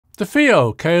The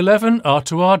Fiio K11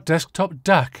 R2R desktop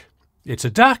DAC. It's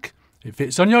a DAC. It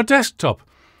fits on your desktop.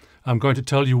 I'm going to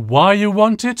tell you why you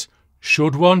want it,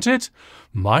 should want it,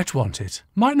 might want it,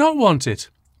 might not want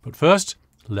it. But first,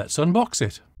 let's unbox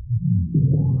it.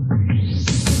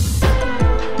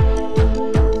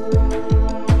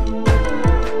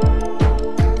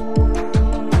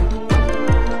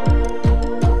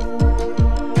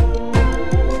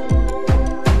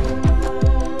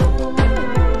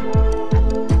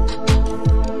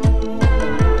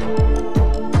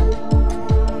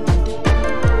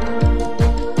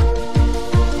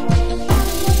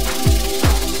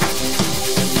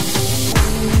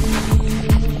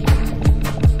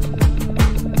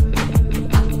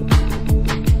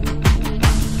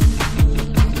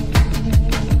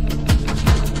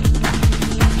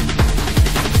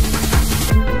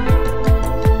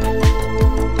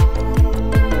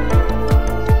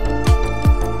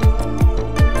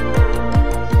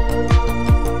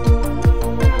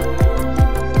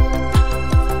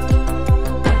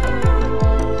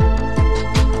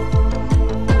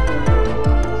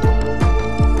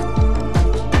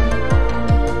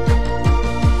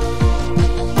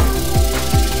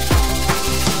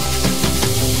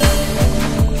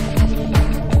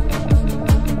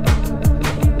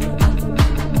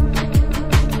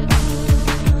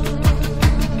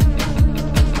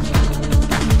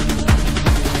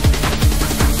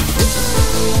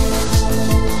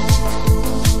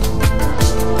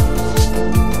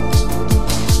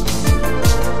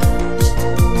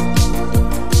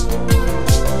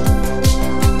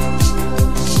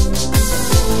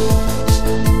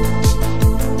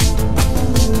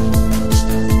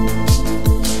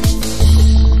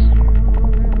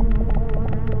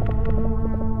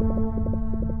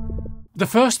 The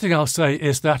first thing I'll say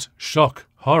is that, shock,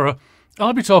 horror,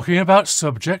 I'll be talking about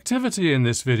subjectivity in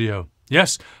this video.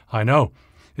 Yes, I know,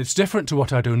 it's different to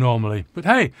what I do normally, but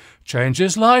hey, change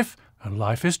is life, and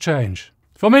life is change.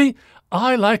 For me,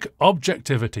 I like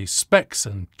objectivity, specs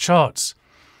and charts.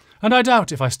 And I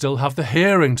doubt if I still have the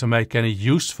hearing to make any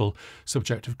useful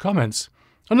subjective comments.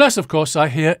 Unless, of course, I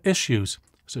hear issues,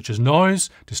 such as noise,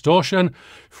 distortion,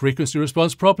 frequency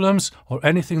response problems, or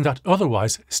anything that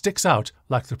otherwise sticks out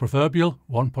like the proverbial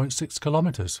 1.6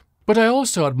 kilometers. But I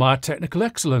also admire technical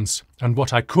excellence and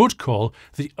what I could call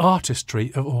the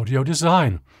artistry of audio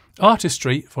design.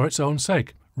 Artistry for its own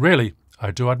sake. Really,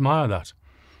 I do admire that.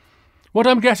 What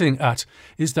I'm getting at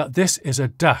is that this is a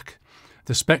DAC.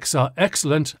 The specs are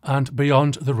excellent and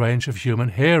beyond the range of human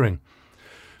hearing.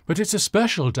 But it's a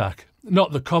special DAC,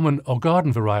 not the common or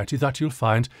garden variety that you'll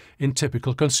find in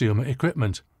typical consumer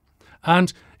equipment.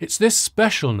 And it's this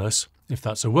specialness, if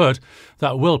that's a word,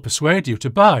 that will persuade you to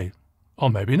buy,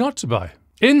 or maybe not to buy.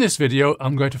 In this video,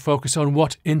 I'm going to focus on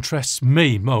what interests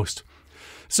me most.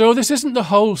 So this isn't the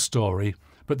whole story,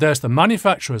 but there's the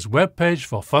manufacturer's webpage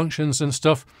for functions and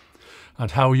stuff,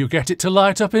 and how you get it to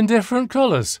light up in different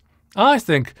colours. I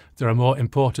think there are more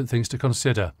important things to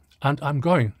consider, and I'm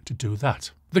going to do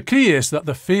that. The key is that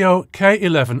the Fiio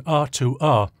K11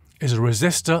 R2R is a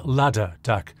resistor ladder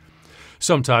DAC,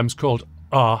 sometimes called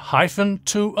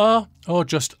R-2R or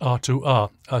just R2R,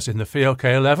 as in the Fiio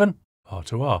K11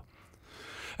 R2R.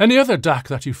 Any other DAC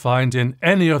that you find in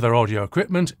any other audio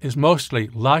equipment is mostly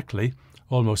likely,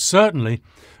 almost certainly,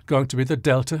 going to be the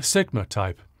Delta Sigma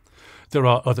type. There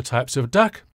are other types of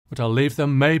DAC, but I'll leave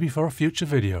them maybe for a future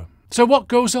video. So what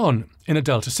goes on in a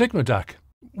Delta Sigma DAC?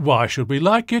 Why should we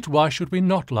like it? Why should we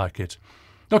not like it?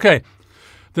 Okay,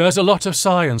 there's a lot of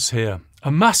science here.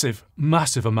 A massive,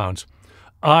 massive amount.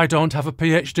 I don't have a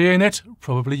PhD in it,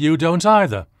 probably you don't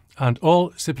either. And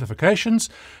all simplifications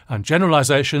and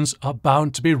generalizations are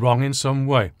bound to be wrong in some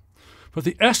way. But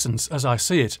the essence, as I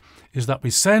see it, is that we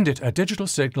send it a digital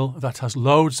signal that has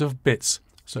loads of bits,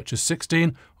 such as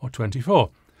 16 or 24,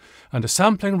 and a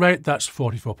sampling rate that's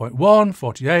 44.1,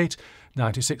 48,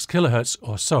 96 kilohertz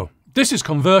or so. This is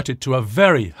converted to a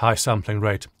very high sampling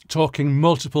rate, talking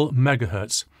multiple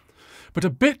megahertz, but a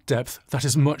bit depth that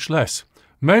is much less,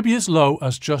 maybe as low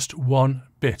as just 1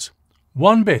 bit.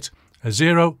 1 bit, a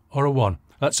 0 or a 1.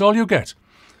 That's all you get,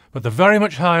 but the very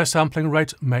much higher sampling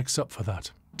rate makes up for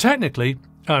that. Technically,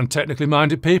 and technically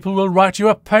minded people will write you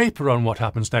a paper on what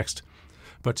happens next.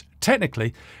 But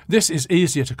technically, this is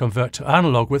easier to convert to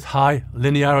analog with high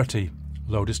linearity,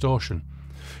 low distortion,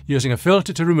 using a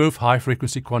filter to remove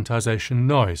high-frequency quantization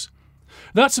noise.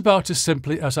 That's about as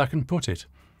simply as I can put it.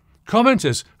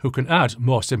 Commenters who can add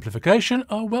more simplification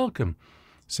are welcome.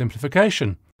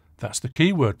 Simplification, that's the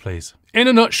key word, please. In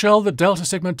a nutshell, the Delta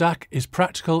Sigma DAC is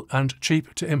practical and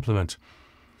cheap to implement.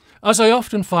 As I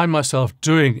often find myself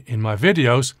doing in my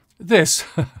videos, this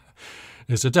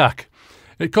is a DAC.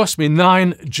 It costs me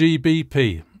 9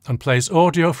 GBP and plays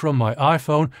audio from my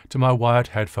iPhone to my wired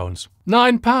headphones.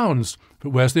 £9! But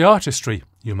where's the artistry,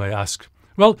 you may ask?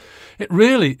 Well, it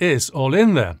really is all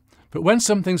in there, but when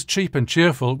something's cheap and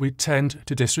cheerful, we tend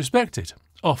to disrespect it,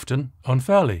 often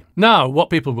unfairly. Now, what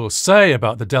people will say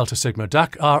about the Delta Sigma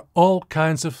DAC are all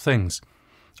kinds of things.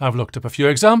 I've looked up a few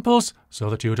examples so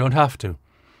that you don't have to.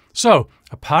 So,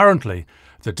 apparently,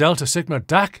 the Delta Sigma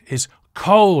DAC is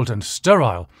cold and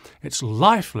sterile. It's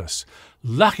lifeless,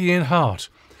 lacking in heart.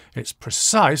 It's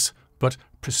precise, but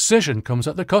precision comes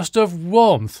at the cost of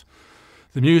warmth.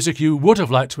 The music you would have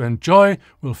liked to enjoy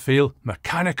will feel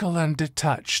mechanical and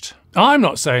detached. I'm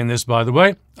not saying this, by the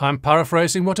way. I'm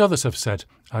paraphrasing what others have said,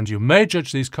 and you may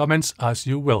judge these comments as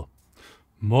you will.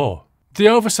 More. The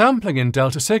oversampling in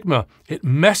Delta Sigma. It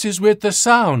messes with the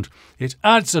sound. It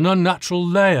adds an unnatural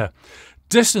layer,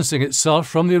 distancing itself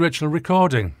from the original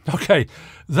recording. Okay,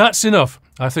 that's enough.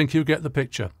 I think you get the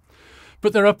picture.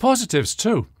 But there are positives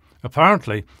too.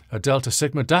 Apparently, a Delta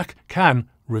Sigma DAC can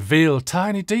reveal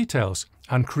tiny details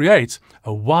and create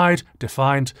a wide,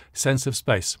 defined sense of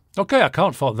space. Okay, I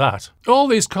can't fault that. All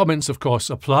these comments, of course,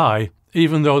 apply,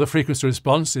 even though the frequency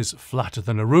response is flatter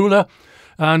than a ruler,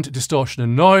 and distortion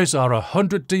and noise are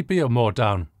 100 dB or more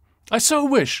down. I so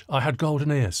wish I had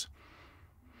golden ears.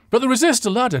 But the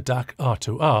resistor ladder DAC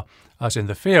R2R, as in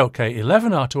the Fiio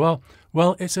K11 R2R,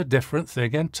 well, it's a different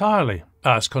thing entirely.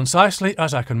 As concisely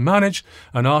as I can manage,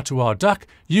 an R2R DAC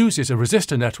uses a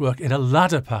resistor network in a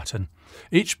ladder pattern.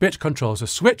 Each bit controls a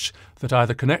switch that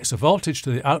either connects a voltage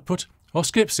to the output or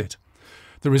skips it.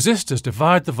 The resistors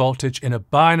divide the voltage in a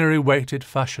binary weighted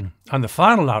fashion, and the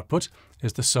final output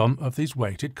is the sum of these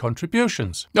weighted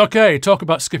contributions. Okay, talk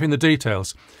about skipping the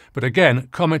details, but again,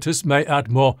 commenters may add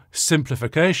more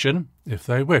simplification if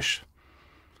they wish.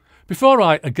 Before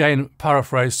I again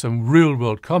paraphrase some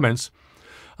real-world comments,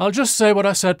 I'll just say what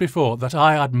I said before, that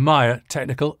I admire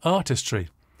technical artistry.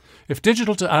 If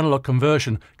digital to analog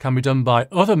conversion can be done by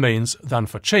other means than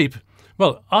for cheap,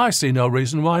 well, I see no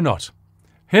reason why not.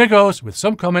 Here goes with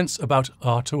some comments about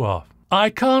R2R. I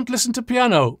can't listen to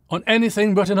piano on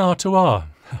anything but an R2R.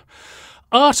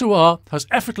 R2R has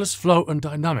effortless flow and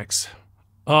dynamics.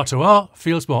 R2R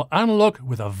feels more analog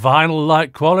with a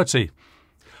vinyl-like quality.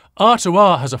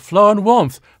 R2R has a flow and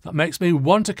warmth that makes me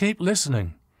want to keep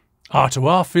listening.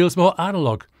 R2R feels more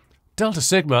analog. Delta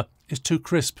Sigma is too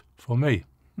crisp for me.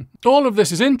 All of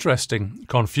this is interesting,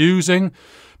 confusing.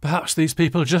 Perhaps these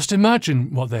people just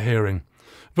imagine what they're hearing.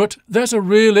 But there's a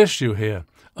real issue here.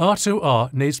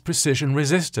 R2R needs precision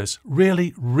resistors,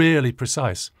 really, really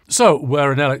precise. So,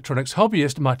 where an electronics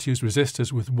hobbyist might use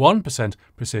resistors with 1%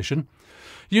 precision,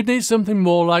 you'd need something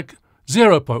more like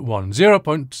 0.1,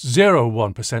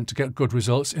 0.01% to get good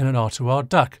results in an R2R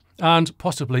DAC, and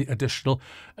possibly additional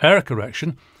error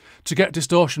correction to get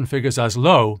distortion figures as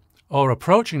low or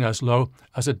approaching as low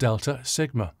as a Delta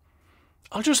Sigma.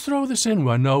 I'll just throw this in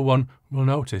where no one will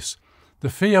notice. The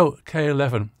Fiio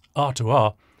K11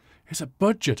 R2R is a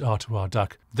budget R2R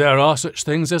DAC. There are such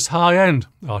things as high-end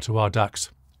R2R DACs.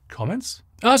 Comments?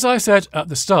 As I said at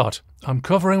the start, I'm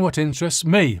covering what interests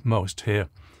me most here,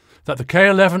 that the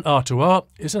K11 R2R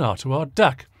is an R2R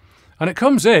DAC, and it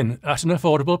comes in at an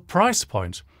affordable price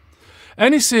point.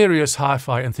 Any serious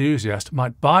hi-fi enthusiast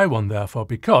might buy one therefore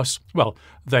because, well,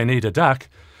 they need a DAC,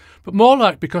 but more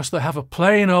like because they have a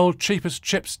plain old cheapest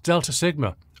chips Delta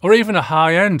Sigma, or even a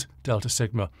high-end Delta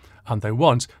Sigma, and they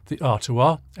want the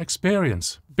R2R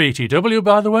experience. BTW,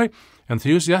 by the way,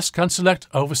 enthusiasts can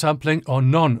select oversampling or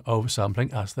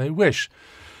non-oversampling as they wish,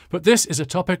 but this is a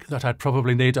topic that I'd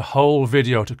probably need a whole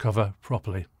video to cover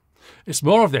properly. It's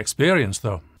more of the experience,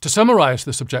 though. To summarise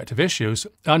the subjective issues,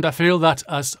 and I feel that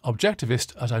as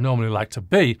objectivist as I normally like to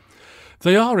be,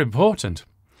 they are important.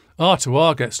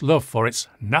 R2R gets love for its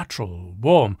natural,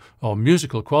 warm, or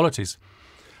musical qualities.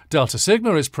 Delta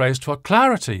Sigma is praised for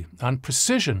clarity and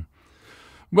precision.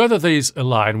 Whether these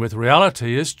align with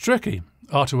reality is tricky.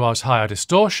 R2R's higher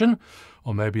distortion,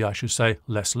 or maybe I should say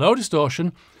less low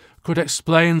distortion, could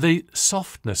explain the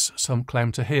softness some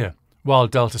claim to hear, while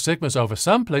Delta Sigma's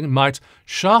oversampling might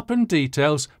sharpen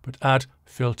details but add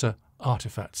filter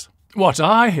artifacts. What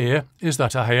I hear is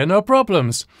that I hear no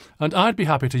problems, and I'd be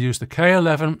happy to use the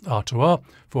K11 R2R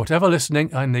for whatever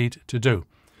listening I need to do.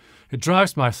 It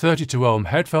drives my 32-ohm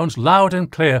headphones loud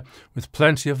and clear with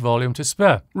plenty of volume to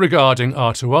spare. Regarding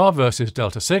R2R versus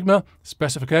Delta Sigma,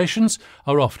 specifications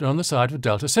are often on the side of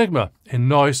Delta Sigma in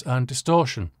noise and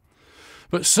distortion.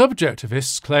 But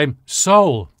subjectivists claim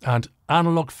soul and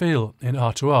analog feel in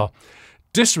R2R,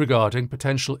 disregarding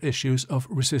potential issues of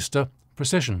resistor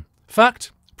precision.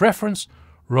 Fact, preference,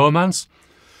 romance.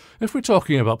 If we're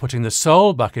talking about putting the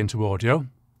soul back into audio,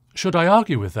 Should I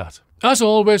argue with that? As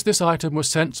always, this item was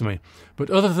sent to me, but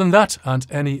other than that and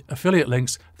any affiliate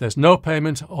links, there's no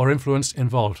payment or influence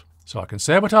involved. So I can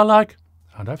say what I like,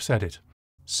 and I've said it.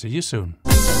 See you soon.